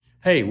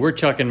Hey, we're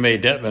Chuck and May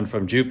Detman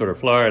from Jupiter,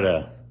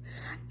 Florida.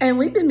 And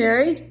we've been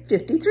married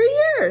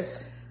 53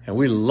 years. And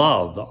we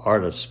love the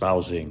art of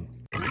spousing.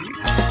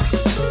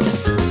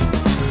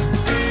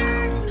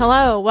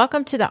 Hello,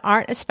 welcome to the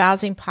Art of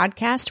Spousing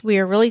podcast. We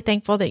are really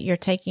thankful that you're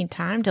taking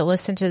time to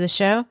listen to the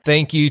show.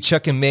 Thank you,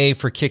 Chuck and May,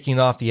 for kicking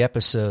off the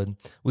episode.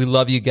 We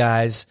love you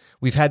guys.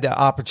 We've had the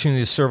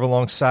opportunity to serve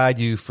alongside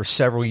you for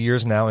several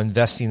years now,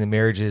 investing in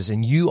marriages,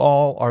 and you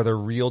all are the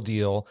real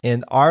deal,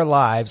 and our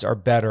lives are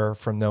better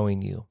from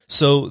knowing you.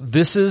 So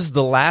this is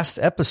the last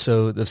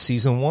episode of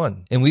season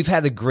 1, and we've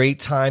had a great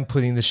time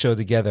putting the show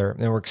together,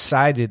 and we're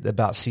excited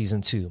about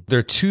season 2. There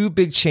are 2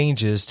 big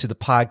changes to the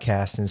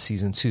podcast in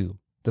season 2.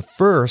 The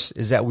first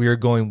is that we are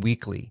going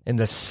weekly. And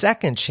the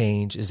second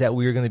change is that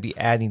we are going to be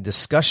adding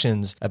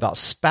discussions about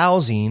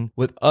spousing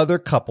with other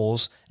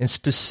couples and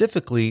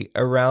specifically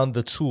around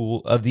the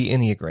tool of the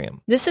Enneagram.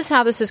 This is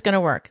how this is going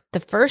to work. The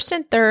first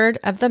and third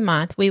of the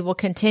month, we will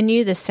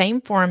continue the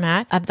same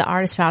format of the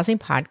Art of Spousing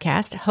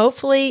podcast.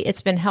 Hopefully,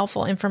 it's been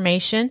helpful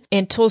information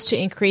and tools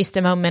to increase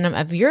the momentum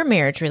of your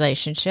marriage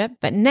relationship.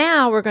 But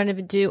now we're going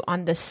to do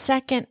on the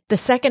second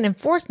and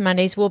fourth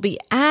Mondays, we'll be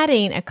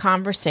adding a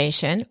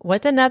conversation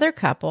with another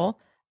couple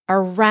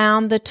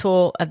around the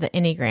tool of the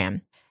Enneagram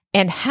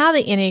and how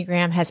the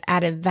Enneagram has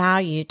added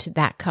value to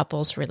that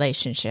couple's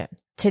relationship.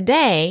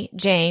 Today,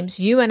 James,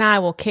 you and I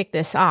will kick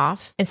this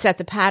off and set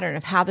the pattern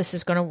of how this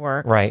is going to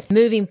work. Right.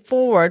 Moving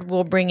forward,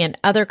 we'll bring in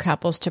other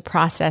couples to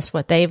process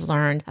what they've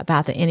learned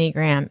about the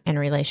Enneagram and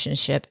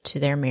relationship to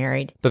their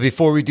married. But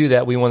before we do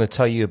that, we want to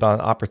tell you about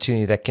an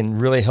opportunity that can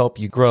really help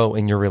you grow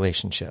in your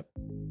relationship.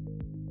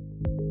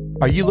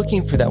 Are you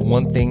looking for that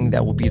one thing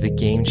that will be the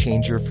game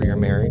changer for your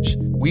marriage?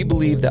 We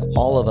believe that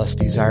all of us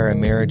desire a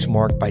marriage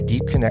marked by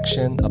deep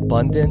connection,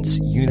 abundance,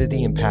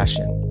 unity, and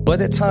passion.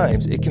 But at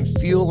times, it can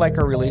feel like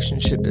our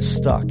relationship is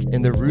stuck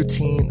in the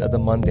routine of the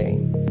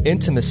mundane.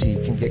 Intimacy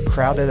can get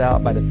crowded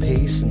out by the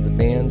pace and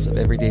demands of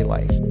everyday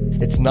life.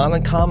 It's not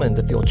uncommon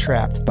to feel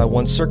trapped by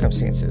one's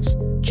circumstances.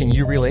 Can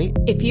you relate?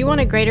 If you want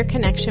a greater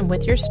connection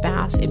with your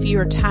spouse, if you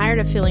are tired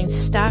of feeling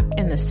stuck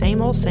in the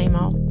same old,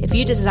 if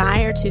you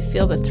desire to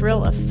feel the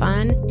thrill of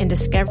fun and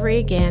discovery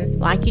again,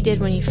 like you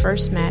did when you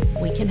first met,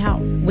 we can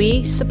help.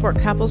 We support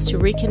couples to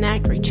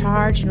reconnect,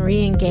 recharge, and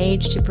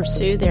re-engage to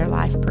pursue their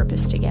life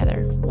purpose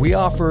together. We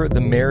offer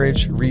the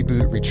Marriage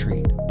Reboot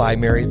Retreat by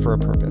Married for a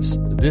Purpose.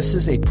 This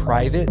is a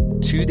private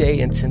 2-day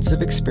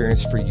intensive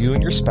experience for you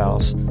and your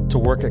spouse to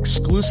work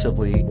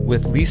exclusively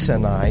with Lisa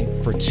and I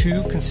for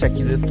 2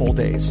 consecutive full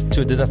days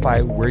to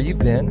identify where you've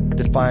been,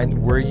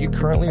 define where you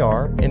currently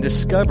are, and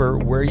discover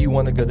where you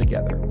want to go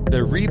together.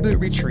 The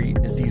Reboot Retreat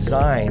is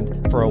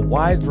designed for a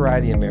wide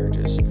variety of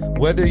marriages.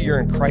 Whether you're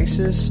in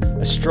crisis,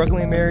 a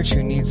struggling marriage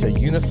who needs a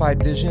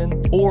unified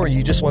vision, or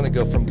you just want to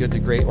go from good to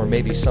great, or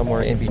maybe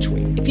somewhere in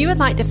between. If you would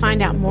like to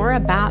find out more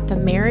about the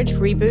Marriage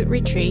Reboot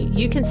Retreat,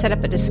 you can set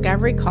up a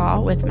discovery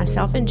call with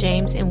myself and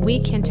James, and we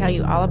can tell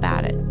you all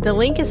about it. The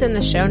link is in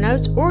the show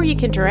notes, or you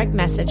can direct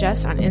message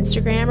us on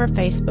Instagram or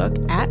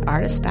Facebook at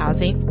Art of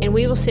Spousing, and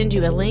we will send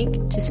you a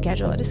link to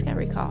schedule a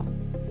discovery call.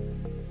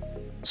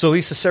 So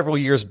Lisa, several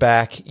years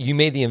back, you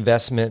made the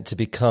investment to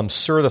become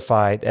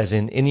certified as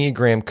an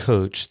Enneagram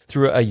coach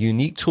through a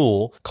unique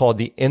tool called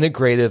the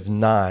Integrative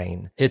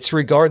 9. It's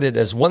regarded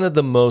as one of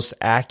the most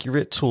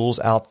accurate tools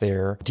out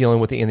there dealing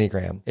with the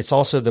Enneagram. It's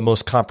also the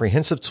most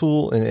comprehensive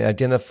tool, and it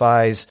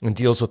identifies and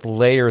deals with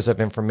layers of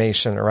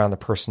information around the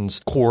person's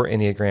core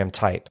Enneagram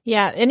type.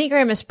 Yeah,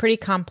 Enneagram is pretty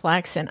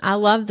complex, and I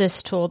love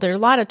this tool. There are a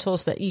lot of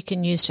tools that you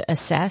can use to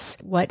assess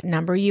what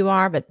number you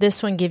are, but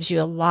this one gives you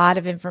a lot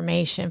of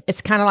information.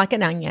 It's kind of like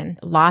an onion,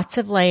 lots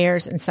of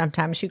layers, and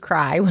sometimes you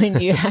cry when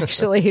you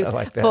actually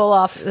pull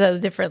off the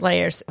different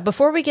layers.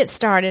 Before we get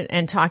started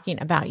and talking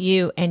about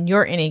you and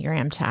your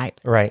Enneagram type,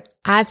 right,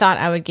 I thought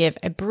I would give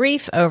a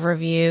brief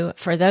overview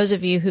for those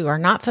of you who are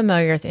not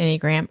familiar with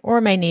Enneagram or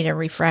may need a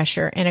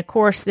refresher. And of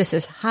course, this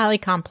is highly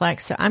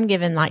complex, so I'm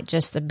giving like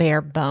just the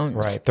bare bones.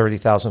 Right,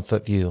 30,000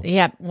 foot view.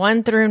 Yep,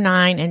 1 through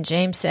 9, and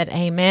James said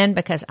amen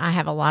because I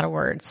have a lot of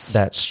words.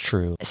 That's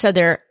true. So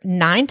there are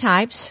 9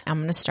 types. I'm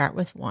going to start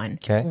with 1.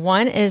 Okay.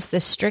 1 is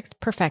the strict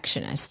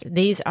perfectionist.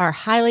 These are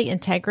highly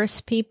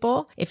integrous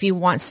people. If you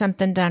want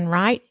something done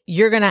right,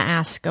 you're going to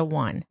ask a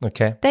 1.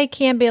 Okay. They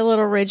can be a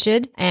little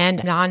rigid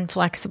and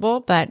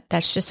non-flexible, but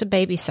that's just a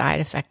baby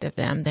side effect of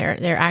them.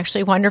 They're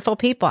actually wonderful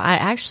people. I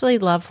actually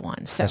love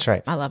 1. So that's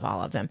right. I love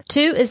all of them. 2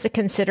 is the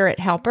considerate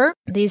helper.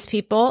 These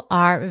people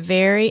are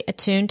very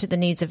attuned to the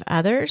needs of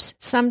others,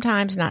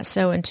 sometimes not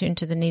so in tune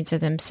to the needs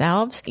of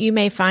themselves. You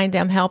may find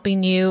them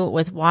helping you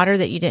with water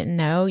that you didn't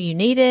know you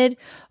needed,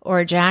 or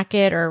a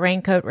jacket or a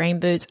raincoat, rain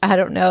boots. I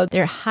don't know.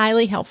 They're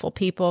highly helpful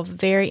people,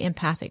 very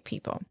empathic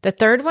people. The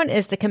third one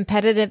is the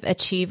competitive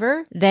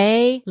achiever.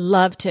 They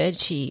love to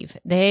achieve.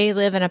 They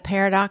live in a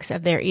paradox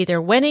of they're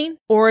either winning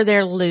or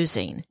they're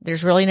losing.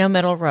 There's really no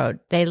middle road.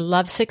 They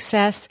love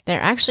success.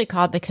 They're actually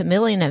called the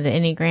chameleon of the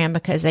Enneagram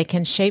because they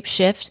can shape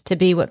shift to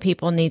be what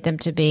people need them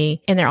to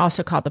be. And they're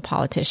also called the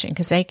politician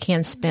because they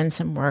can spin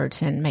some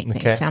words and make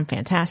things sound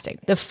fantastic.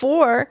 The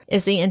 4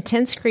 is the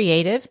intense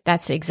creative.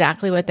 That's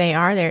exactly what they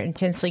are. They're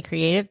intensely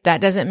creative.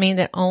 That doesn't mean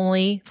that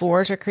only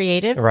 4s are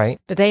creative, Right.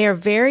 but they are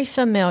very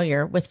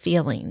familiar with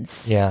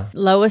feelings. Yeah.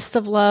 Lowest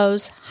of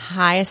lows,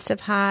 highest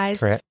of highs.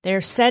 Correct.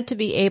 They're said to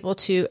be able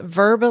to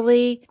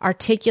verbally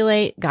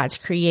articulate God's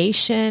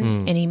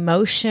creation and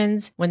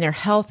emotions when they're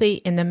healthy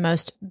in the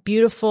most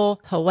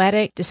beautiful,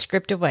 poetic,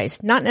 descriptive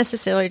ways. Not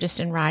necessarily just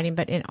in writing,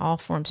 but in all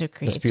forms of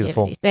That's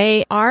beautiful. creativity.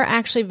 They are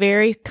actually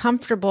very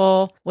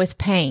comfortable with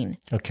pain.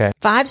 Okay.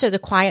 5s are the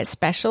quiet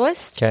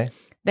specialists. Okay.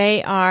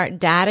 They are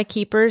data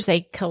keepers.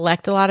 They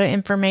collect a lot of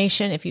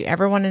information. If you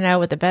ever want to know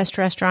what the best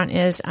restaurant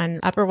is on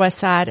Upper West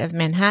Side of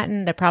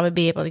Manhattan, they'll probably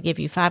be able to give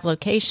you 5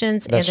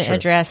 locations That's and the true.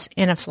 address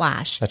in a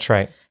flash. That's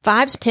right.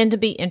 5s tend to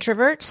be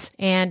introverts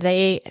and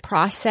they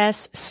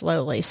process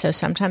slowly. So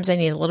sometimes they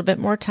need a little bit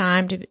more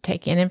time to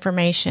take in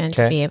information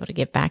to Okay. be able to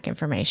give back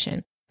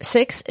information.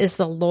 6 is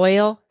the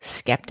loyal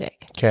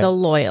skeptic, Okay. the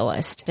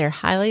loyalist. They're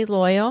highly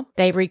loyal.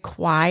 They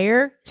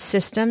require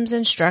systems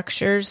and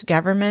structures,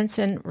 governments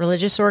and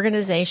religious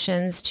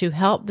organizations to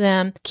help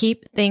them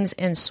keep things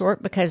in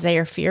sort because they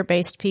are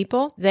fear-based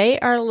people. They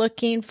are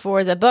looking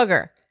for the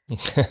booger.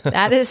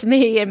 That is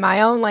me in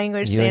my own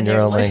language. You saying in your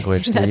they're own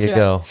language. There That's you right.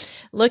 go.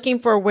 Looking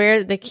for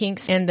where the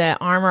kinks in the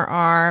armor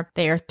are.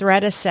 They are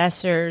threat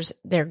assessors.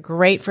 They're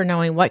great for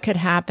knowing what could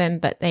happen,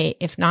 but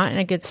if not in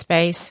a good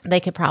space, they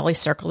could probably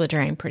circle the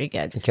drain pretty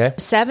good. Okay.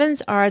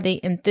 7s are the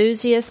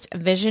enthusiast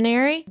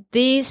visionary.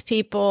 These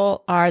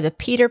people are the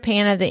Peter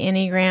Pan of the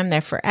Enneagram.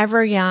 They're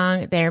forever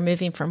young. They're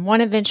moving from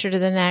one adventure to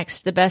the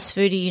next. The best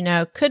foodie you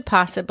know could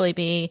possibly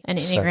be an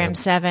Enneagram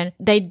 7.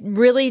 They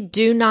really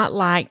do not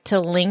like to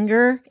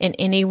linger in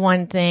any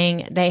one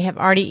thing. They have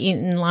already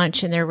eaten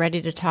lunch and they're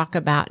ready to talk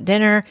about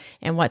dinner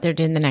and what they're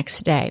doing the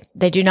next day.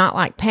 They do not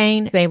like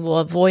pain. They will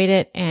avoid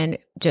it and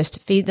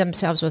just feed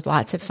themselves with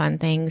lots of fun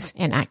things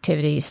and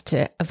activities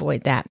to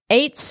avoid that.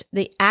 8s,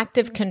 the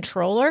active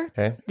controller.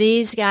 Okay.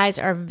 These guys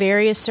are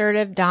very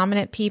assertive,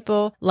 dominant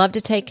people, love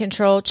to take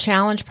control,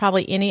 challenge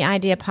probably any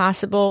idea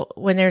possible.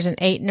 When there's an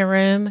 8 in a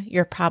room,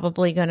 you're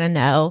probably going to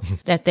know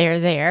that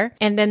they're there.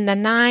 And then the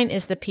 9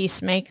 is the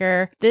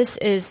peacemaker. This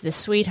is the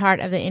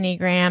sweetheart of the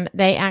Enneagram.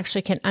 They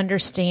actually can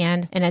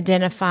understand and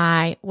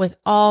identify with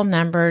all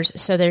numbers.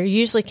 So they're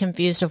usually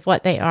confused of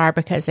what they are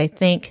because they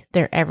think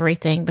they're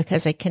everything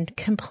because they can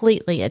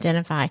completely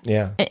identify.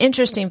 Yeah. An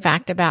interesting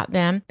fact about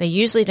them, they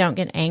usually don't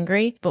get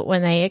angry, but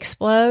when they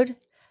explode,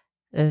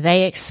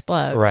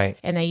 Right.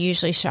 and they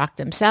usually shock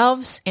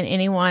themselves and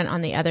anyone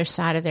on the other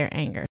side of their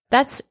anger.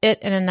 That's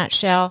it in a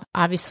nutshell.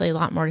 Obviously, a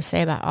lot more to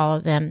say about all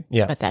of them,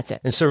 Yeah. but that's it.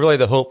 And so really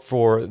the hope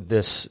for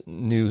this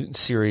new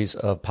series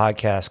of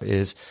podcasts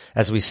is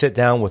as we sit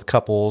down with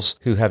couples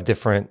who have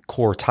different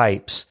core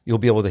types, you'll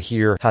be able to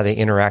hear how they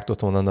interact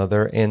with one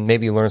another and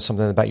maybe learn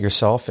something about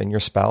yourself and your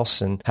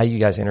spouse and how you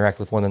guys interact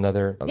with one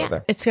another.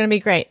 Yeah, it's going to be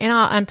great. And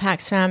I'll unpack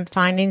some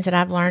findings that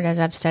I've learned as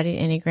I've studied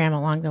Enneagram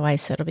along the way.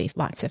 So it'll be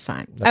lots of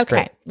fun. That's okay.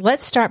 great.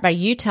 Let's start by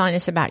you telling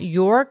us about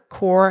your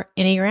core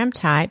Enneagram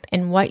type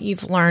and what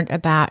you've learned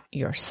about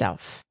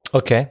yourself.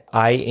 Okay.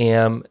 I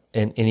am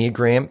an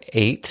Enneagram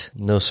 8.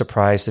 No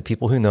surprise to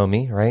people who know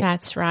me, right?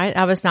 That's right.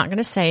 I was not going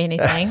to say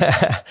anything.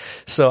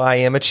 So I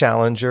am a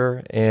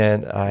challenger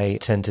and I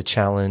tend to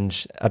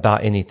challenge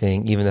about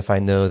anything, even if I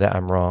know that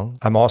I'm wrong.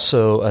 I'm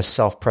also a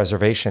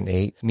self-preservation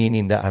 8,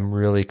 meaning that I'm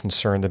really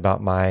concerned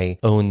about my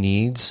own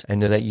needs. I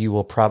know that you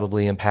will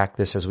probably impact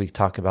this as we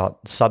talk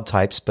about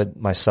subtypes, but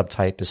my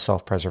subtype is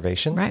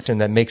self-preservation. Right.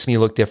 And that makes me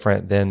look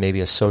different than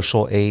maybe a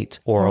social 8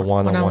 or a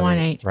one-on-one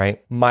 8,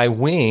 right? My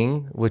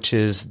wing, which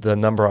is the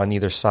number on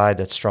either side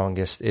that's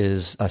strongest,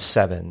 is a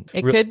 7.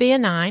 It could be a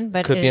 9,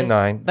 but Could be a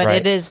 9, but right.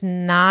 it is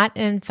not,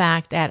 in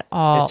fact, at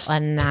all a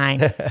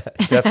 9.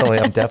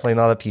 I'm definitely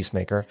not a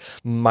peacemaker.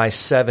 My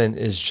 7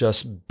 is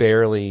just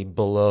barely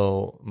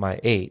below my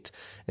 8.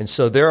 And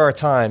so there are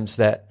times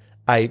that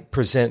I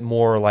present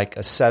more like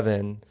a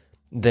 7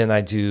 than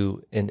I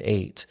do an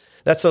 8.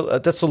 That's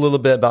a little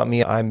bit about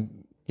me. I'm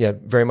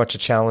very much a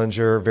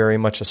challenger, very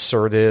much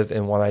assertive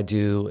in what I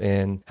do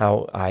and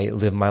how I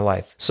live my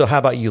life. So how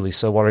about you,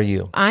 Lisa? What are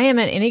you? I am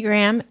an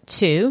Enneagram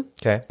 2.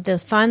 Okay. The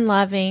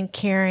fun-loving,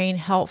 caring,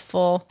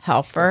 helpful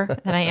helper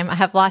that I am. I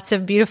have lots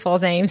of beautiful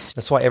names.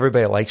 That's why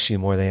everybody likes you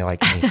more than they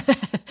like me.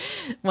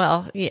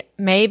 Well, yeah,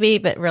 maybe,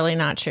 but really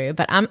not true.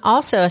 But I'm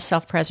also a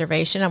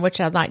self-preservation,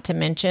 which I'd like to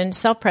mention.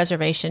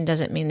 Self-preservation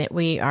doesn't mean that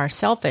we are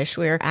selfish.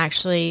 We're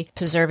actually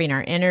preserving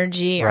our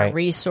energy, Right. our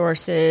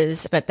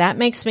resources. But that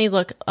makes me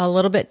look a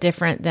little bit bit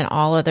different than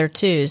all other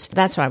 2s.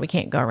 That's why we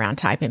can't go around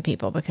typing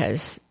people,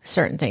 because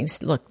certain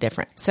things look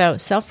different. So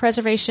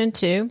self-preservation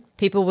 2.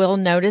 People will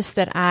notice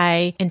that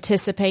I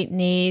anticipate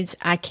needs.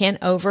 I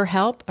can't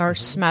overhelp or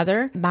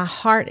smother. My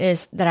heart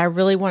is that I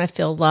really want to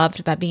feel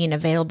loved by being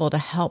available to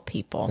help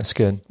people. That's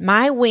good.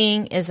 My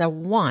wing is a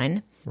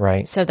 1.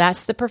 Right. So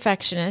that's the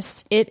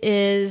perfectionist. It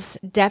is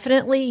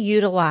definitely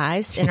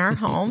utilized in our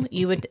home.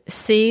 You would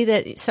see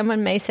that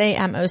someone may say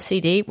I'm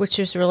OCD, which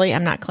is really,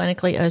 I'm not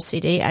clinically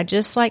OCD. I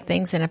just like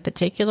things in a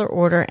particular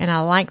order, and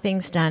I like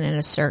things done in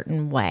a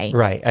certain way.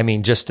 Right. I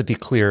mean, just to be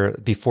clear,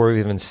 before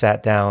we even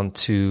sat down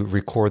to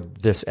record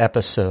this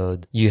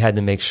episode, you had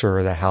to make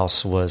sure the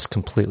house was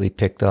completely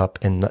picked up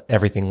and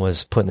everything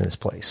was put in its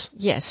place.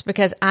 Yes,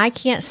 because I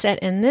can't sit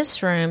in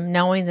this room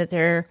knowing that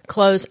there are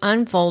clothes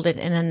unfolded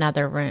in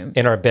another room.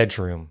 In our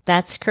bedroom.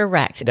 That's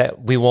correct.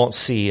 That we won't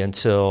see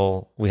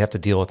until we have to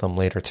deal with them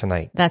later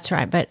tonight. That's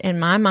right. But in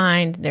my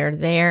mind, they're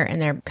there and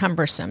they're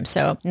cumbersome.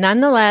 So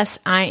nonetheless,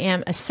 I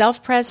am a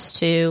self-pres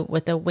 2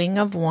 with a wing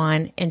of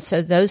 1. And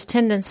so those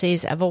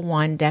tendencies of a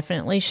 1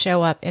 definitely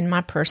show up in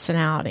my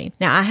personality.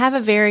 Now, I have a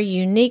very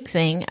unique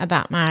thing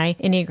about my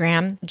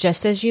Enneagram,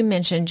 just as you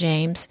mentioned,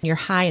 James, you're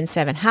high in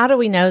 7. How do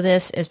we know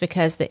this? Is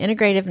because the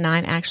Integrative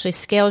 9 actually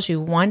scales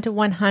you 1 to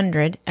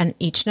 100 and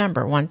each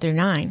number, 1 through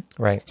 9.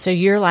 Right. So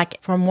you're like,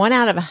 from 1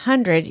 out of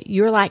 100,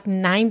 you're like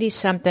 90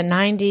 something,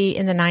 90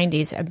 in the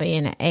 90s of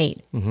being an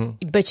 8.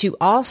 Mm-hmm. But you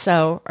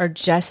also are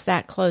just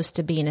that close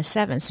to being a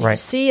 7. So you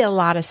see a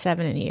lot of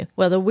 7 in you.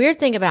 Well, the weird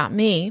thing about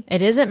me,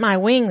 it isn't my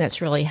wing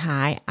that's really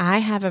high. I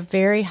have a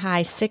very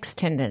high 6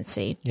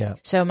 tendency. Yeah.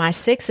 So my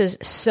 6 is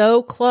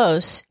so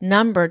close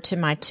numbered to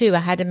my 2. I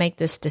had to make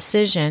this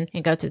decision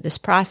and go through this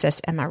process.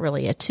 Am I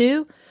really a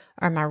 2?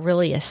 Or am I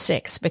really a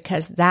 6?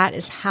 Because that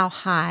is how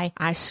high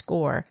I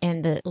score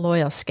in the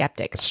loyal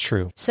skeptic. It's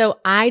true. So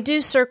I do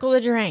circle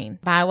the drain.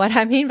 By what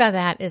I mean by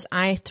that is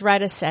I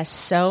threat assess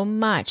so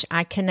much.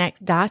 I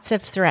connect dots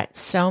of threat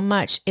so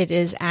much. It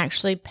is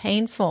actually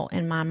painful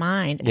in my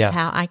mind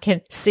how I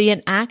can see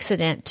an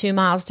accident 2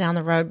 miles down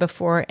the road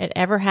before it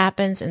ever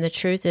happens. And the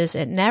truth is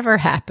it never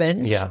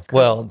happens. Yeah.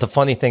 Well, the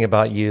funny thing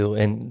about you,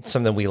 and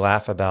something we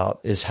laugh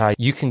about, is how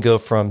you can go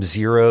from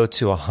 0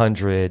 to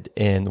 100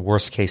 in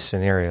worst case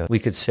scenario. We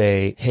could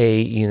say,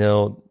 hey,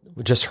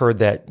 we just heard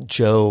that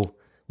Joe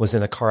was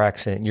in a car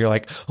accident. And you're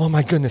like, oh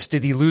my goodness,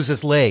 did he lose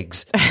his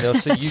legs?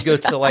 So you go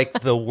to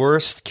like the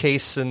worst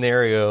case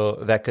scenario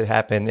that could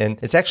happen. And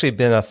it's actually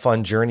been a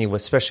fun journey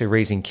with, especially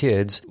raising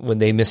kids. When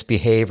they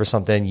misbehave or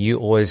something, you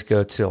always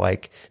go to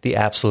like the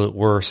absolute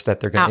worst, that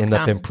they're going to end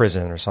up in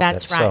prison or something.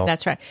 That's right.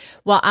 That's right.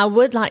 Well, I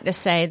would like to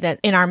say that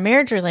in our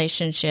marriage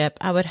relationship,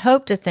 I would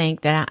hope to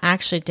think that I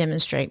actually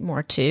demonstrate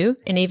more 2,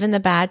 and even the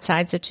bad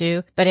sides of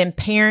 2. But in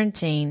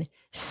parenting,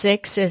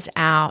 6 is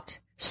out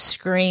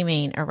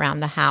screaming around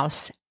the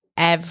house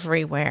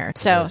everywhere.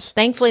 So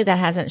thankfully that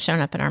hasn't shown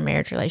up in our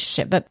marriage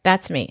relationship, but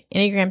that's me.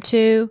 Enneagram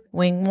 2,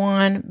 wing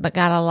 1, but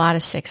got a lot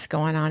of 6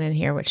 going on in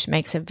here, which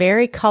makes a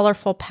very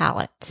colorful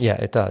palette.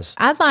 Yeah, it does.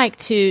 I'd like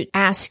to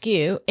ask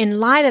you, in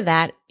light of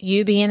that,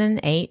 you being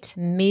an 8,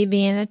 me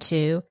being a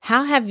 2,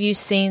 how have you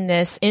seen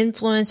this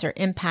influence or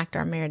impact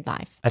our married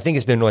life? I think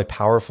it's been really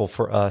powerful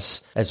for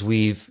us as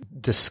we've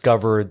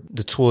discovered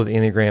the tool of the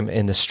Enneagram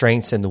and the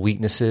strengths and the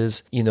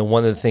weaknesses.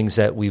 One of the things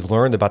that we've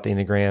learned about the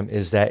Enneagram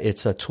is that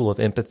it's a tool of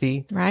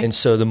empathy. Right. And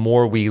so the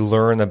more we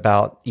learn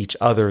about each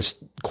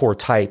other's core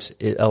types,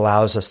 it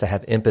allows us to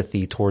have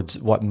empathy towards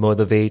what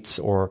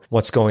motivates or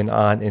what's going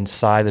on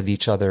inside of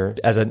each other.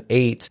 As an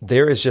 8,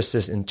 there is just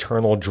this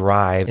internal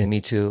drive in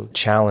me to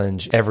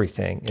challenge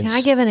everything. Can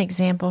I give an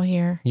example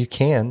here? You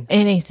can.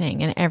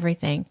 Anything and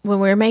everything. When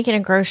we were making a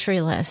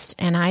grocery list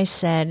and I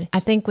said, I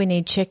think we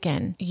need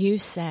chicken, you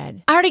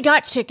said, I already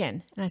got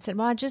chicken. And I said,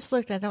 well, I just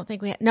looked. I don't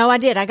think we had. No, I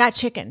did. I got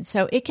chicken.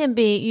 So it can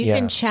be, you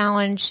can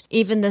challenge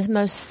even the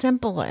most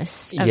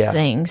simplest of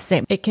things,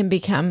 that it can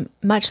become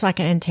much like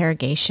an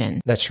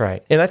interrogation. That's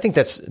right. And I think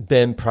that's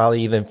been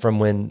probably even from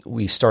when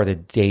we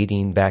started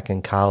dating back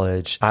in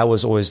college. I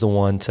was always the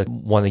one to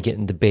want to get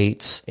in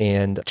debates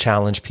and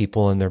challenge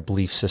people in their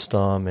belief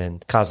system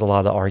and cause a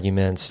lot of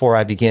arguments. Before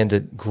I began to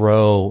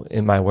grow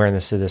in my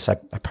awareness of this, I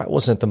probably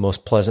wasn't the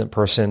most pleasant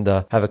person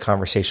to have a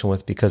conversation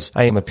with, because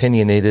I am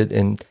opinionated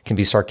and can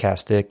be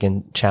sarcastic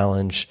and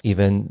challenge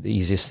even the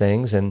easiest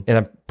things. And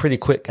I'm pretty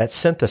quick at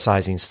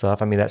synthesizing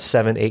stuff. I mean, that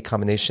 7-8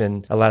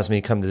 combination allows me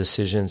to come to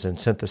decisions and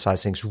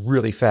synthesize things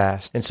really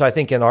fast. And so I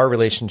think in our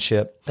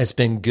relationship, it's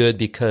been good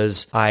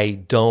because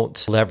I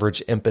don't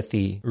leverage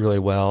empathy really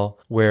well,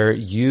 where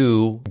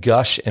you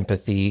gush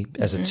empathy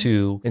as a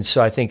 2. And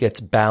so I think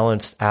it's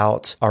balanced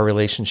out our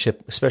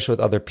relationship, especially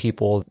with other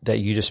people, that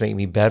you just make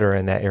me better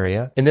in that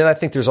area. And then I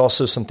think there's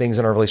also some things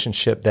in our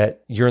relationship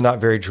that you're not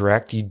very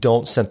direct. You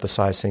don't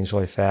synthesize things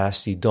really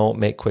fast. You don't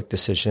make quick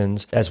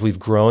decisions. As we've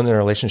grown in our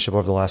relationship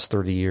over the last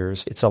 30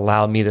 years. It's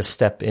allowed me to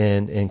step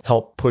in and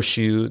help push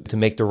you to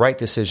make the right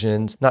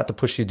decisions, not to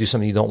push you to do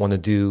something you don't want to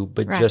do,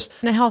 but just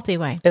in a healthy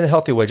way. In a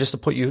healthy way, just to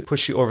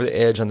push you over the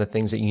edge on the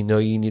things that you know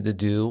you need to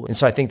do. And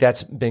so I think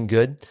that's been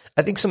good.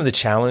 I think some of the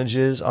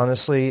challenges,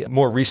 honestly,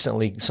 more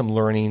recently, some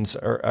learnings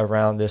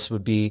around this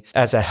would be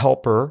as a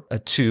helper,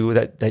 too,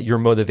 that your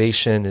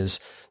motivation is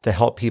to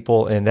help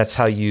people. And that's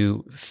how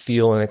you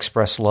feel and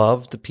express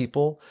love to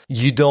people.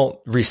 You don't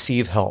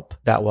receive help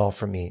that well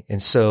from me.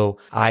 And so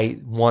I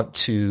want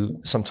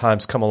to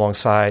sometimes come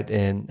alongside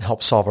and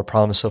help solve a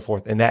problem and so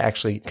forth. And that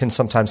actually can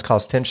sometimes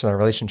cause tension in a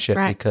relationship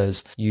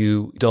because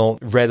you don't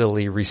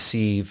readily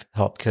receive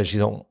help because you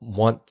don't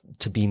want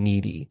to be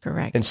needy.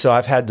 Correct. And so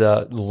I've had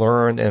to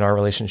learn in our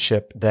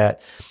relationship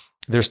that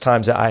there's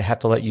times that I have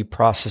to let you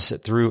process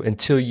it through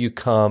until you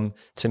come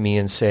to me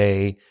and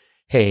say,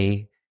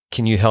 hey,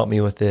 can you help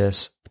me with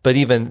this? But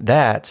even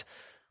that,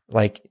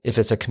 like if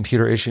it's a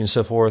computer issue and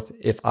so forth,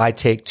 if I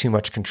take too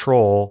much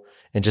control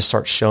and just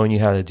start showing you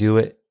how to do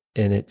it,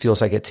 and it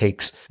feels like it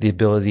takes the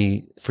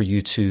ability for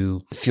you to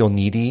feel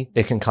needy,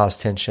 it can cause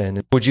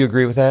tension. Would you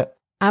agree with that?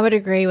 I would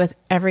agree with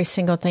every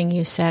single thing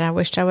you said. I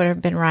wished I would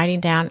have been writing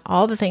down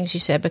all the things you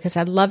said because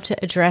I'd love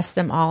to address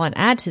them all and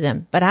add to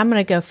them, but I'm going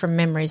to go from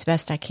memory as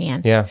best I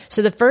can. Yeah.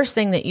 So the first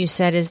thing that you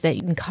said is that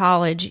in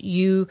college,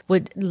 you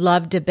would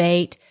love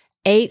debate.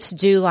 8s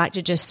do like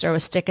to just throw a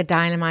stick of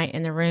dynamite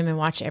in the room and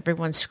watch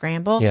everyone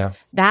scramble. Yeah.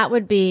 That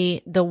would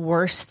be the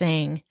worst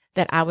thing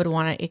that I would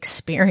want to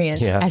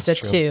experience as a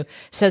 2.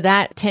 So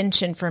that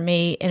tension for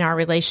me in our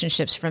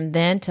relationships from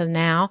then to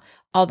now,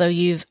 although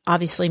you've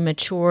obviously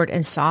matured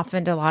and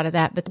softened a lot of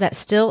that, but that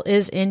still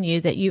is in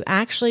you, that you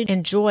actually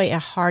enjoy a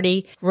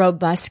hearty,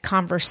 robust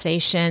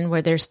conversation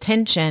where there's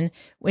tension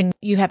when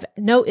you have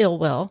no ill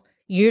will.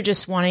 You're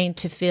just wanting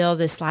to feel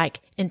this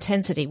like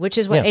intensity, which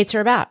is what 8s are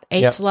about.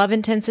 8s love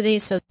intensity.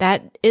 So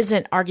that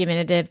isn't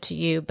argumentative to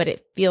you, but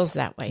it feels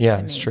that way to me. Yeah,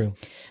 it's true.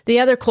 The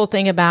other cool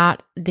thing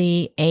about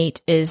the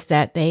 8 is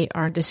that they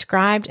are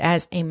described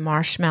as a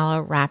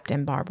marshmallow wrapped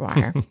in barbed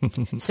wire.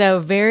 So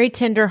very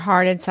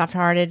tender-hearted,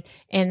 soft-hearted.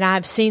 And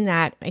I've seen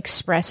that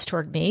expressed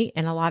toward me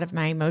in a lot of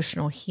my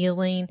emotional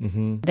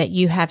healing, that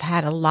you have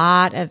had a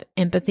lot of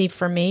empathy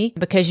for me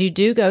because you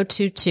do go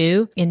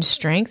 2-2 in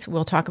strength.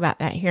 We'll talk about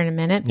that here in a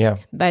minute. Yeah.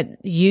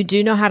 But you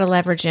do know how to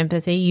leverage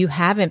empathy. You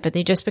have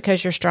empathy. Just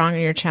because you're strong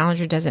and you're a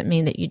challenger doesn't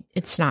mean that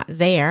it's not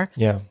there.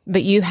 Yeah.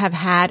 But you have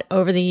had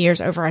over the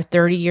years, over our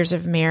 30 years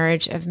of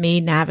marriage, of me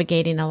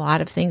navigating a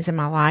lot of things in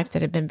my life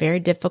that have been very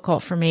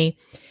difficult for me.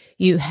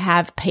 You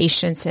have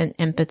patience and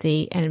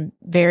empathy and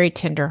very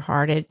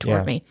tender-hearted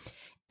toward me.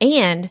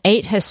 And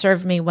 8 has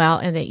served me well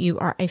in that you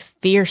are a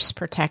fierce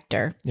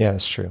protector. Yeah,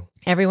 that's true.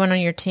 Everyone on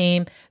your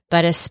team,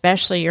 but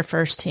especially your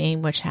first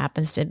team, which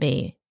happens to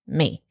be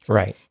me.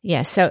 Right.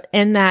 Yeah. So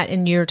in that,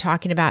 and you're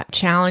talking about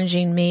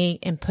challenging me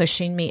and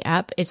pushing me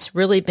up, it's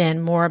really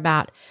been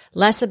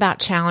less about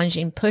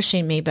challenging,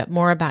 pushing me, but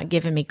more about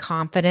giving me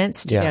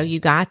confidence to go, you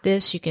got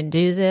this, you can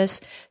do this,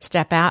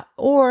 step out.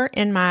 Or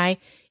in my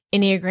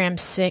Enneagram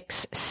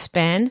 6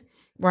 spin,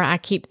 where I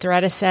keep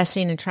threat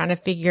assessing and trying to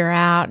figure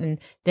out, and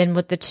then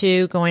with the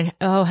 2 going,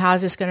 oh, how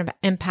is this going to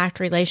impact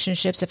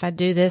relationships? If I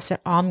do this,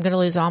 I'm going to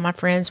lose all my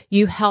friends.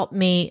 You help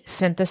me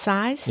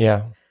synthesize.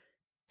 Yeah.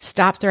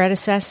 Stop threat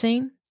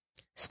assessing,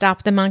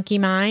 stop the monkey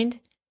mind,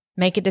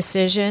 make a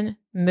decision,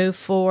 move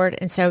forward.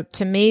 And so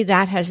to me,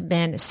 that has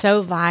been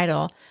so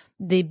vital.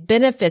 The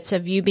benefits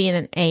of you being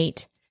an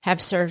 8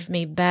 have served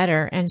me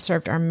better and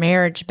served our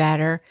marriage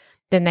better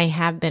than they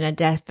have been a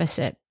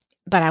deficit.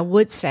 But I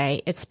would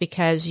say it's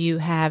because you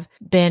have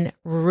been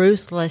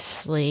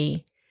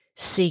ruthlessly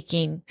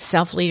seeking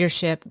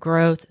self-leadership,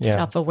 growth,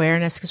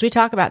 self-awareness. Because we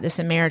talk about this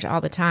in marriage all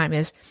the time,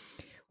 is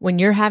when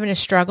you're having a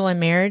struggle in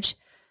marriage,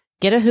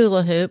 get a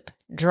hula hoop,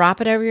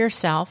 drop it over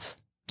yourself,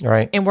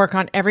 right, and work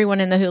on everyone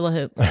in the hula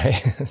hoop.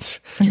 Right. That's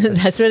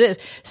what it is.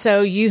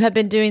 So you have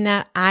been doing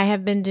that. I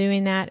have been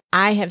doing that.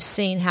 I have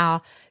seen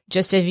how,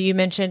 just as you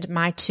mentioned,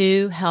 my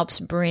 2 helps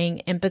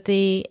bring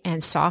empathy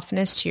and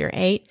softness to your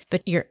 8,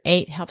 but your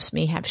 8 helps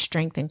me have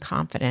strength and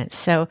confidence.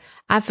 So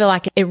I feel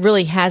like it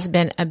really has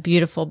been a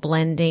beautiful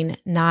blending,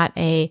 not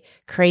a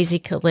crazy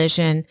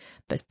collision,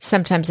 but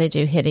sometimes they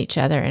do hit each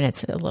other and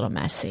it's a little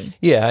messy.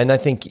 Yeah. And I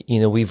think,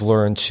 we've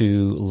learned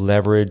to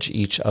leverage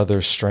each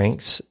other's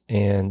strengths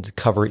and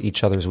cover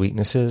each other's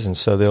weaknesses. And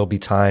so there'll be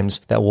times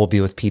that we'll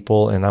be with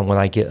people, and when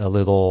I get a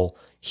little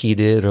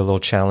heated or a little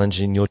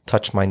challenging, you'll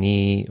touch my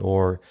knee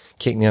or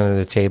kick me under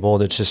the table.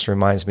 That just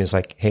reminds me, it's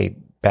like, hey,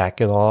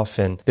 back it off.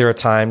 And there are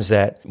times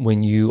that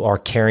when you are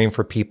caring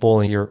for people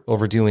and you're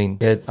overdoing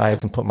it, I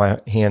can put my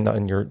hand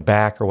on your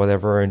back or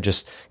whatever and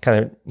just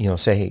kind of,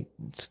 say, hey,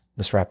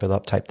 let's wrap it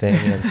up type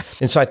thing.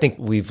 And so I think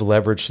we've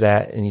leveraged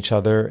that in each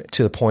other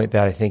to the point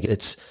that I think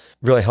it's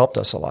really helped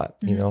us a lot,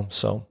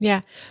 so. Yeah.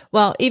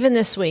 Well, even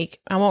this week,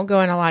 I won't go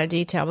in a lot of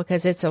detail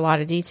because it's a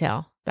lot of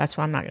detail. That's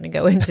why I'm not going to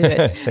go into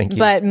it. Thank you.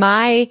 But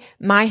my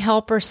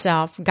helper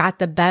self got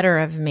the better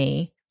of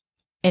me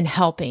in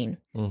helping.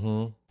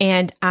 Mm-hmm.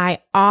 And I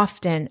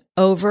often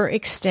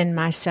overextend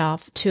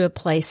myself to a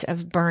place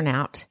of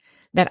burnout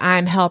that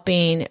I'm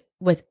helping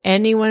with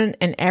anyone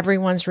and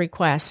everyone's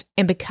requests.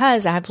 And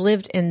because I've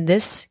lived in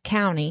this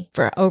county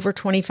for over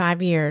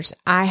 25 years,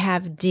 I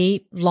have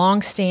deep,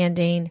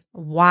 long-standing,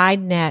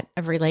 wide net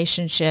of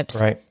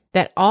relationships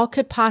that all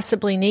could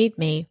possibly need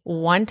me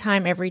one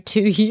time every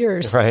 2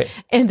 years. Right.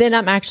 And then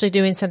I'm actually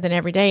doing something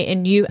every day.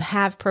 And you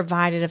have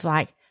provided of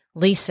like,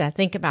 Lisa,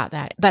 think about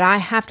that. But I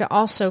have to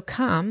also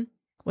come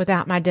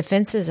without my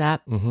defenses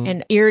up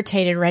and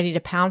irritated, ready to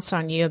pounce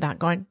on you about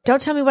going,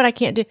 don't tell me what I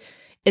can't do.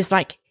 It's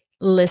like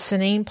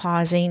listening,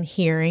 pausing,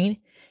 hearing,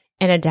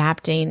 and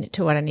adapting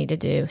to what I need to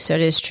do. So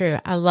it is true.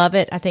 I love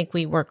it. I think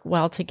we work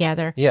well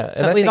together. Yeah.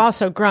 And but we've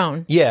also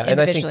grown. Yeah. And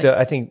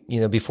I think,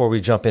 before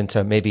we jump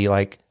into maybe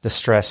like the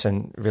stress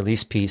and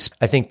release piece,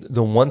 I think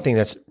the one thing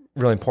that's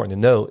really important to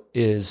note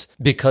is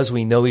because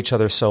we know each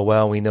other so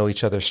well, we know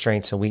each other's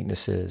strengths and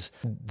weaknesses.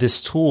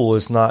 This tool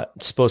is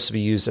not supposed to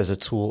be used as a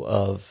tool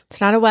of...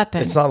 It's not a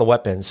weapon. It's not a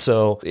weapon.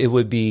 So it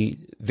would be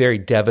very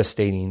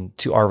devastating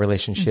to our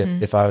relationship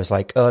if I was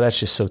like, oh, that's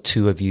just so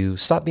two of you.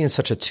 Stop being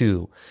such a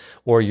two.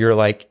 Or you're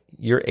 8,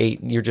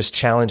 you're just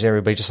challenging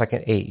everybody just like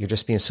an 8. You're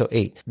just being so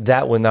 8.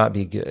 That would not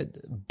be good.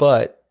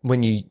 But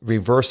when you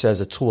reverse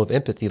as a tool of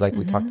empathy, like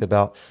we talked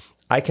about,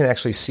 I can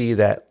actually see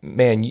that,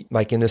 man,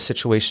 like in this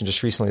situation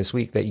just recently this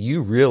week, that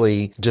you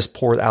really just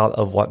poured out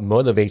of what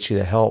motivates you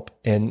to help.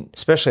 And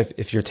especially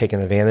if you're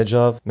taken advantage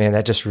of, man,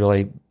 that just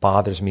really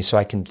bothers me. So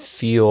I can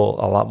feel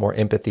a lot more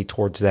empathy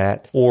towards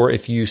that. Or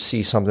if you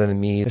see something in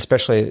me,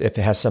 especially if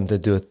it has something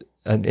to do with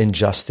an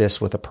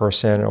injustice with a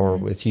person or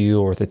with you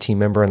or with a team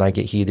member and I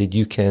get heated,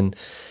 you can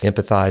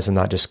empathize and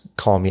not just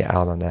call me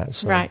out on that.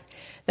 So. Right.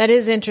 That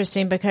is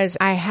interesting because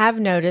I have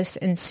noticed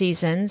in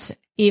seasons,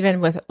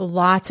 even with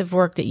lots of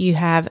work that you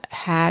have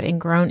had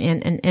and grown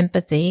in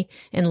empathy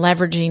and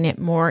leveraging it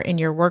more in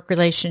your work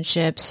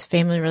relationships,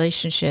 family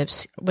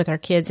relationships with our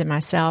kids and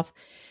myself,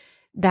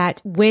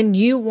 that when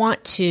you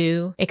want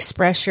to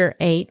express your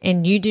 8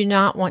 and you do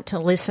not want to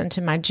listen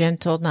to my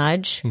gentle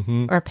nudge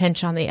or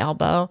pinch on the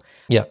elbow,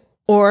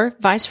 or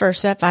vice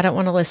versa, if I don't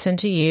want to listen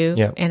to you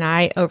and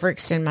I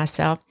overextend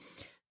myself,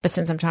 but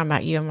since I'm talking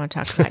about you, I'm going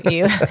to talk about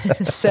you.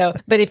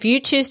 But if you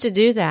choose to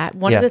do that,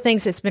 one of the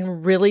things that's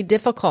been really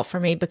difficult for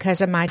me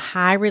because of my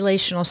high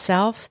relational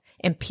self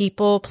and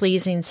people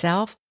pleasing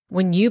self,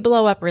 when you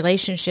blow up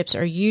relationships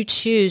or you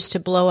choose to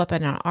blow up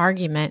in an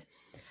argument,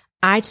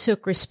 I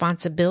took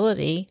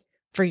responsibility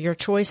for your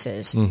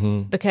choices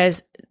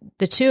because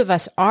the two of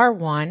us are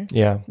one,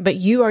 but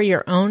you are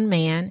your own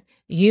man.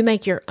 You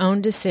make your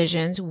own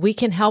decisions. We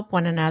can help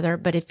one another.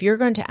 But if you're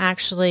going to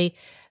actually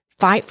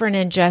fight for an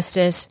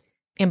injustice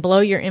and blow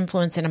your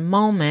influence in a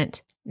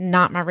moment,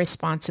 not my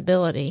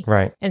responsibility.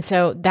 Right. And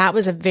so that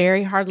was a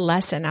very hard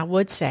lesson, I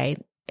would say,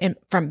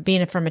 from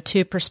being from a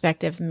 2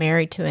 perspective,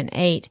 married to an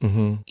 8.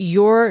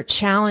 Your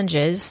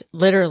challenges,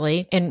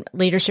 literally, in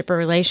leadership or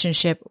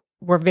relationship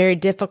were very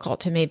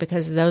difficult to me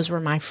because those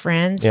were my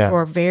friends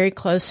or very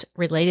close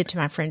related to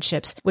my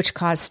friendships, which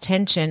caused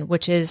tension,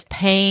 which is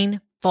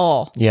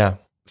painful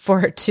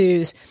for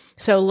 2s.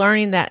 So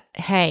learning that,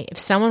 hey, if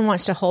someone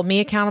wants to hold me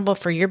accountable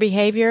for your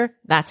behavior,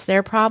 that's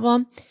their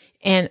problem.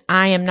 And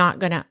I am not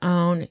going to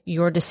own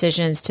your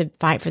decisions to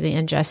fight for the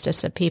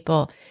injustice of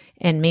people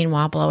and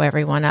meanwhile blow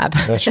everyone up.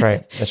 That's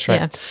right. That's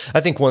right.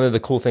 I think one of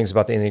the cool things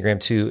about the Enneagram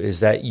too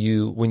is that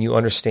when you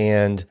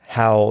understand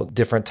how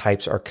different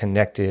types are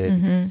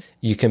connected,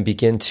 you can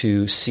begin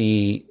to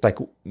see like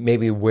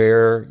maybe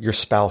where your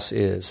spouse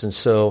is. And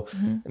so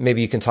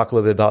maybe you can talk a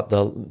little bit about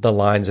the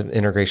lines of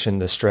integration,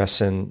 the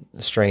stress and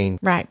strain.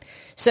 Right.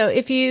 So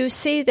if you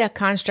see the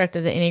construct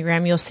of the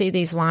Enneagram, you'll see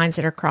these lines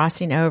that are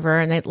crossing over,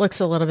 and it looks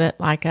a little bit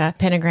like a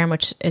pentagram,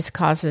 which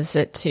causes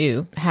it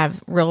to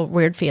have real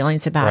weird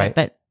feelings about it.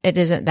 But it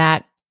isn't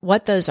that.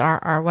 What those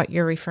are what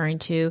you're referring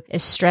to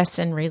is stress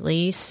and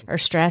release or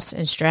stress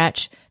and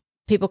stretch.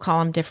 People call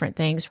them different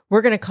things.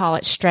 We're going to call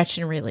it stretch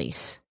and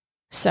release.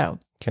 So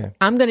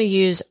I'm going to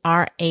use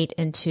our 8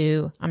 and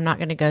 2. I'm not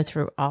going to go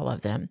through all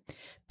of them.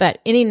 But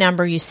any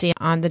number you see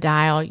on the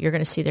dial, you're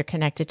going to see they're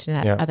connected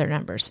to other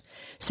numbers.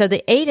 So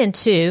the 8 and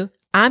 2,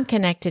 I'm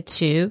connected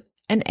to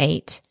an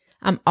 8.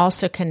 I'm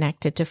also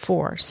connected to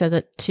 4. So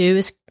the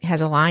 2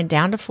 has a line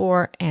down to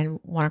 4 and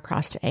 1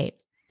 across to 8.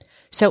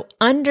 So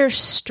under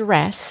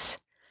stress,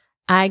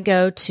 I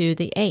go to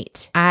the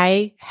 8.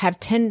 I have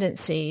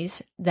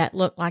tendencies that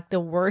look like the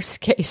worst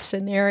case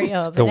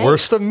scenario of the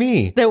worst of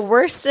me. The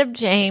worst of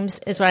James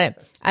is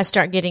what I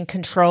start getting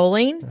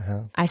controlling.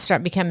 I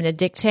start becoming a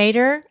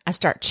dictator. I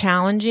start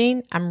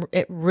challenging.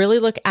 It really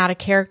look out of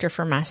character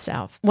for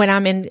myself. When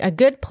I'm in a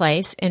good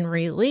place in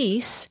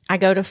release, I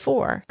go to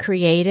 4.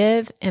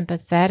 Creative,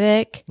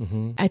 empathetic,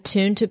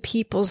 attuned to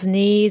people's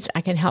needs.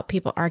 I can help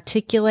people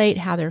articulate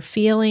how they're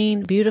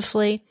feeling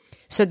beautifully.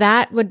 So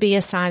that would be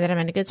a sign that I'm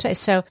in a good space.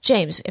 So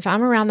James, if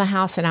I'm around the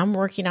house and I'm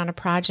working on a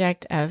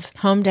project of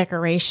home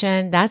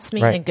decoration, that's me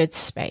in a good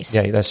space.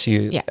 Yeah, that's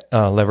you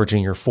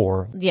leveraging your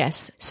 4.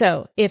 Yes.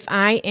 So if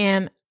I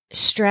am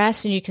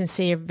stress and you can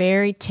see a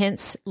very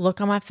tense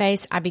look on my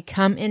face, I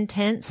become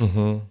intense.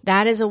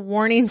 That is a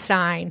warning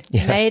sign.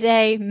 Yeah.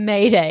 Mayday,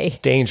 mayday.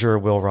 Danger,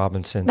 Will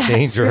Robinson.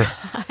 Danger.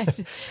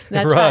 Right.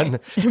 That's Run.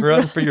 right.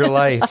 Run for your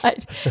life.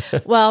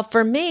 Right. Well,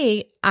 for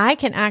me, I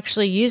can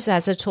actually use that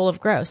as a tool of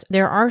growth.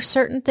 There are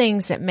certain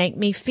things that make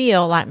me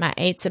feel like my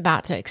eight's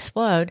about to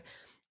explode,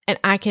 and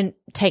I can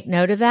take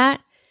note of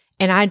that.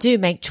 And I do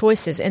make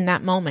choices in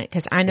that moment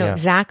because I know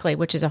exactly,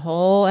 which is a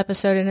whole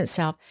episode in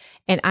itself.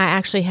 And I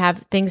actually have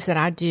things that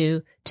I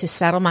do to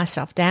settle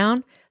myself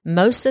down.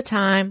 Most of the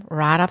time,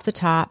 right off the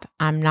top,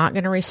 I'm not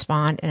going to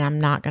respond and I'm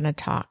not going to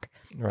talk.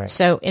 Right.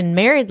 So in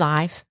married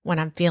life, when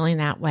I'm feeling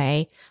that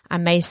way, I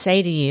may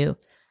say to you,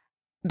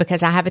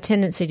 because I have a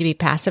tendency to be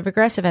passive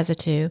aggressive as a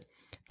 2,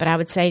 but I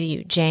would say to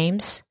you,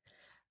 James,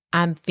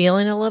 I'm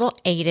feeling a little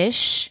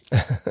 8-ish.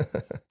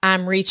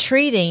 I'm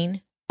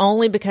retreating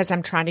only because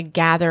I'm trying to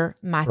gather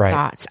my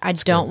thoughts. I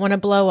don't want to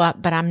blow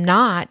up, but I'm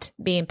not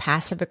being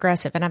passive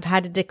aggressive. And I've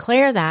had to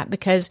declare that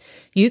because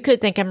you could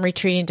think I'm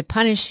retreating to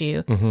punish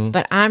you,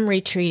 but I'm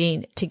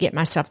retreating to get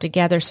myself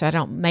together so I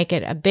don't make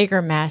it a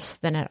bigger mess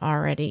than it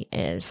already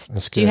is.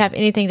 That's good. Do you have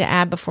anything to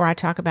add before I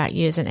talk about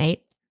you as an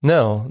 8?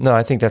 No,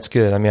 I think that's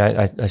good. I mean,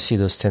 I see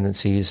those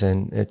tendencies,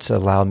 and it's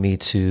allowed me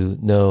to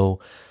know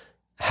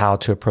how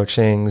to approach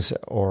things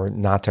or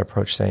not to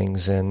approach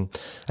things. And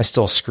I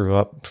still screw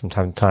up from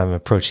time to time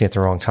approaching at the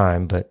wrong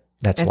time, but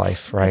that's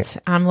life, right?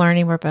 I'm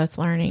learning. We're both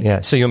learning. Yeah.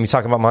 So you want me to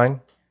talk about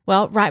mine?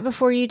 Well, right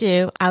before you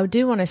do, I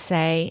do want to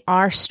say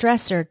our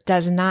stressor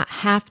does not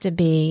have to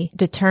be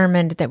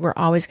determined that we're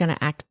always going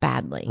to act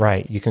badly.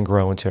 Right. You can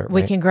grow into it. Right?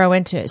 We can grow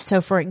into it.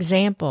 So for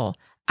example,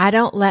 I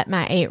don't let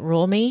my 8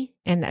 rule me.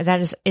 And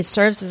it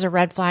serves as a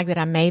red flag that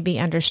I may be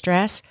under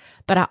stress,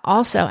 but I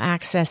also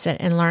access it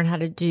and learn how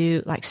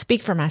to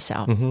speak for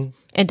myself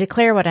and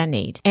declare what I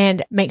need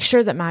and make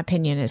sure that my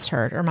opinion is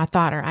heard or my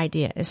thought or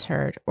idea is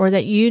heard, or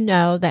that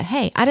that,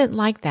 hey, I didn't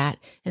like that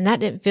and that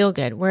didn't feel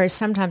good. Whereas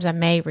sometimes I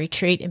may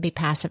retreat and be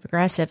passive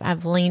aggressive.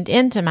 I've leaned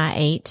into my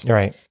 8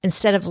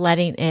 instead of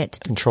letting it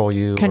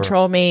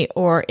control me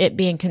or it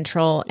be in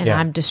control and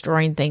I'm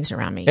destroying things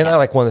around me. And I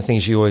like one of the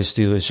things you always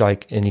do is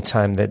like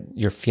anytime that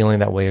you're feeling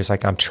that way is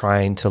like, I'm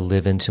trying to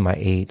live into my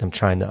 8. I'm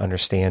trying to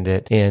understand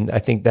it. And I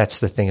think that's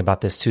the thing about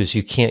this too, is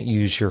you can't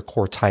use your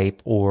core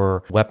type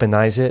or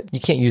weaponize it. You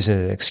can't use it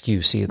as an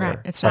excuse either. Right.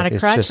 It's not a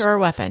crutch or a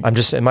weapon. I'm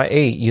just in my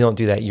 8. You don't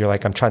do that. You're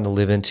like, I'm trying to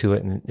live into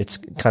it. And it's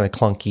kind of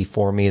clunky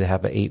for me to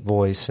have an 8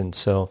 voice. And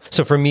so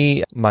for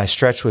me, my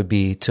stretch would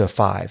be to a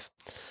 5.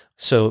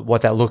 So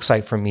what that looks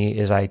like for me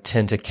is I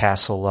tend to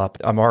castle up.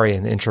 I'm already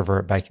an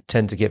introvert, but I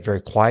tend to get very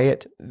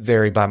quiet,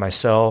 very by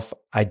myself.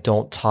 I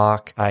don't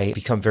talk. I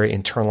become very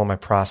internal in my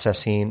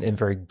processing and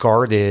very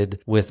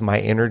guarded with my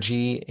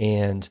energy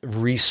and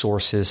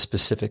resources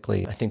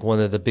specifically. I think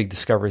one of the big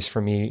discoveries for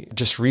me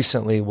just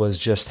recently was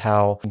just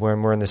how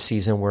when we're in the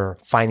season where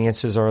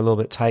finances are a little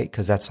bit tight,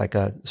 because that's like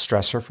a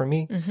stressor for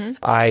me,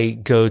 I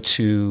go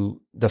to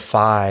the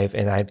 5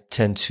 and I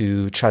tend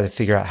to try to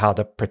figure out how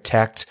to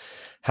protect,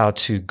 how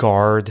to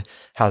guard,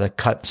 how to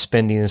cut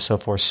spending and so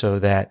forth so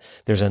that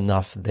there's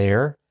enough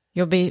there.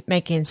 You'll be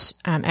making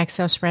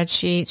Excel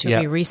spreadsheets.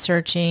 You'll be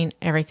researching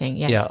everything.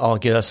 Yes. Yeah. I'll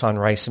get us on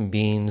rice and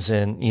beans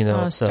and,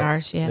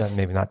 stars. Yes.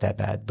 Maybe not that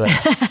bad, but,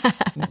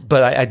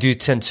 but I do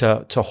tend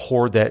to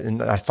hoard that,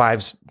 and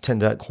 5s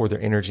tend to hoard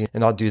their energy,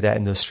 and I'll do that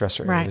in those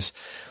stressor areas.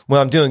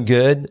 When I'm doing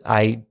good,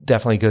 I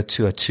definitely go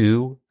to a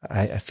 2.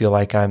 I feel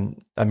like I'm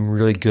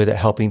really good at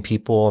helping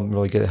people. I'm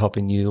really good at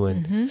helping you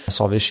and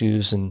solve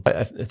issues. And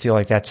I feel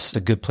like that's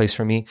a good place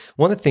for me.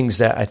 One of the things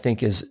that I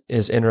think is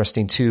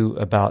interesting too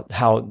about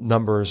how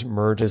numbers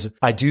merge is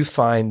I do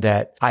find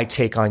that I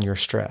take on your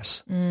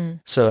stress.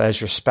 So as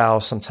your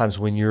spouse, sometimes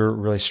when you're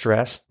really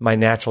stressed, my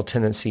natural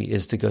tendency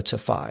is to go to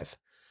 5.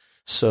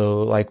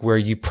 So like where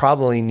you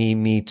probably need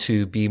me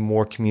to be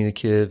more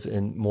communicative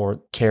and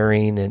more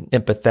caring and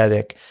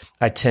empathetic,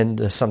 I tend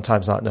to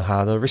sometimes not know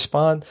how to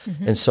respond.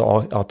 And so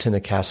I'll tend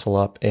to castle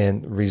up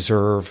and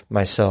reserve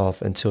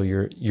myself until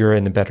you're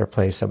in a better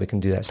place that we can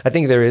do that. I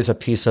think there is a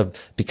piece of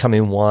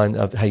becoming one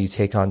of how you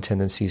take on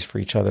tendencies for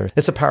each other.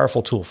 It's a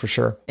powerful tool for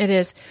sure. It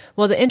is.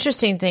 Well, the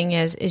interesting thing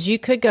is you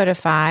could go to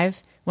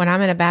 5 when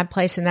I'm in a bad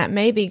place, and that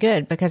may be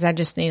good because I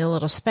just need a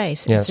little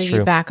space. And so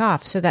you back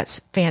off. So that's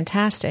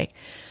fantastic.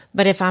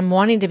 But if I'm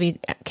wanting to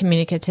be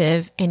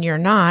communicative and you're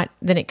not,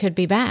 then it could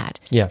be bad.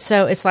 Yeah.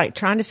 So it's like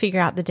trying to figure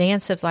out the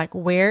dance of like,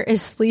 where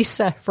is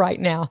Lisa right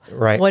now?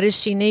 Right. What does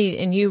she need?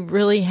 And you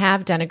really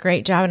have done a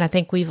great job. And I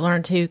think we've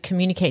learned to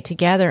communicate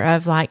together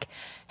of like,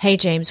 hey,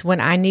 James,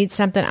 when I need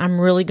something, I'm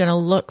really going to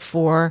look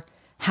for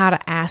how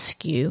to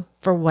ask you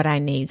for what I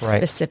need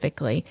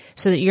specifically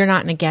so that you're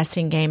not in a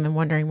guessing game and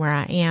wondering where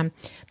I am.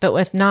 But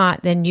if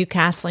not, then you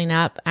castling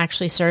up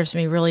actually serves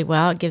me really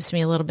well. It gives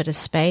me a little bit of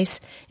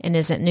space and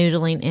isn't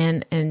noodling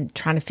in and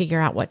trying to figure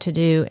out what to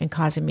do and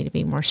causing me to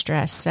be more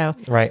stressed. So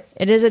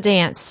it is a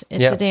dance.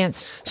 It's a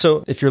dance.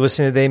 So if you're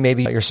listening today,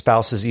 maybe your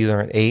spouse is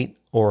either an 8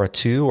 or a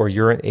 2, or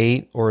you're an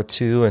 8 or a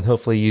 2, and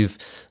hopefully you've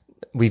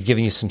we've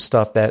given you some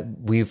stuff that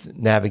we've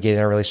navigated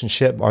in our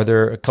relationship. Are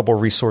there a couple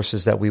of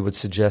resources that we would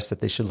suggest that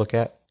they should look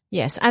at?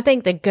 Yes, I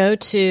think the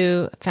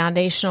go-to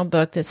foundational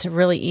book that's a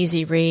really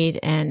easy read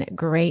and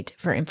great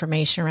for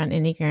information around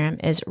Enneagram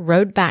is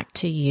Road Back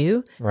to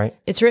You. Right.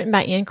 It's written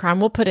by Enneagram.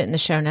 We'll put it in the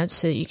show notes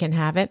so that you can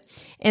have it.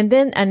 And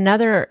then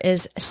another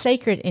is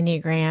Sacred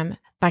Enneagram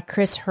by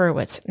Chris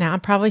Hurwitz. Now, I'm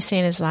probably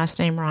saying his last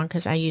name wrong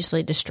because I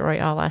usually destroy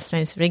all last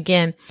names. But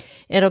again,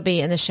 it'll be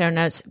in the show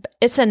notes.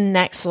 It's a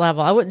next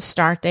level. I wouldn't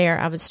start there.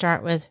 I would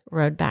start with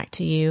Road Back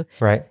to You.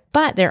 Right.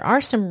 But there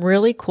are some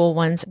really cool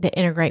ones that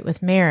integrate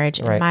with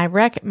marriage. And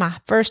my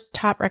first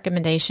top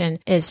recommendation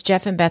is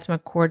Jeff and Beth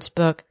McCord's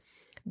book,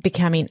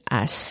 Becoming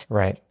Us.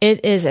 Right.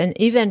 It is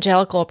an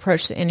evangelical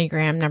approach to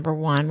Enneagram, number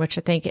one, which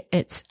I think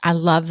I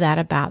love that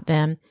about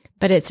them.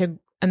 But it's an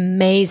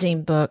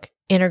amazing book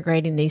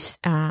integrating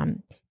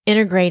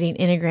integrating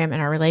Enneagram in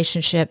our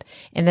relationship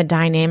and the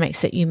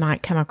dynamics that you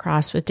might come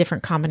across with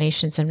different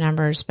combinations of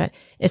numbers. But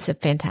it's a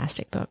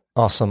fantastic book.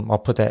 Awesome. I'll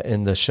put that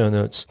in the show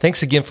notes.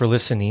 Thanks again for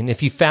listening.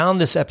 If you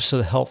found this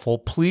episode helpful,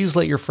 please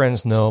let your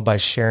friends know by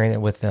sharing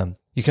it with them.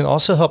 You can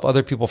also help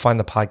other people find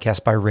the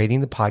podcast by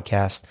rating the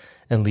podcast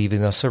and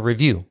leaving us a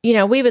review.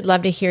 We would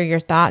love to hear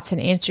your thoughts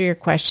and answer your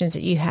questions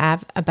that you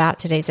have about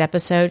today's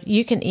episode.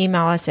 You can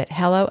email us at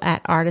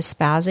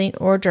hello@artespousing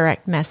or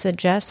direct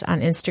message us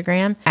on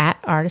Instagram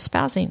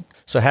 @artespousing.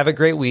 So have a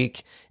great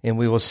week, and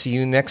we will see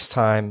you next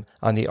time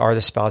on the Art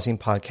Espousing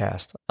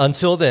podcast.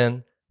 Until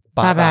then,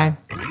 bye-bye.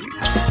 Bye-bye.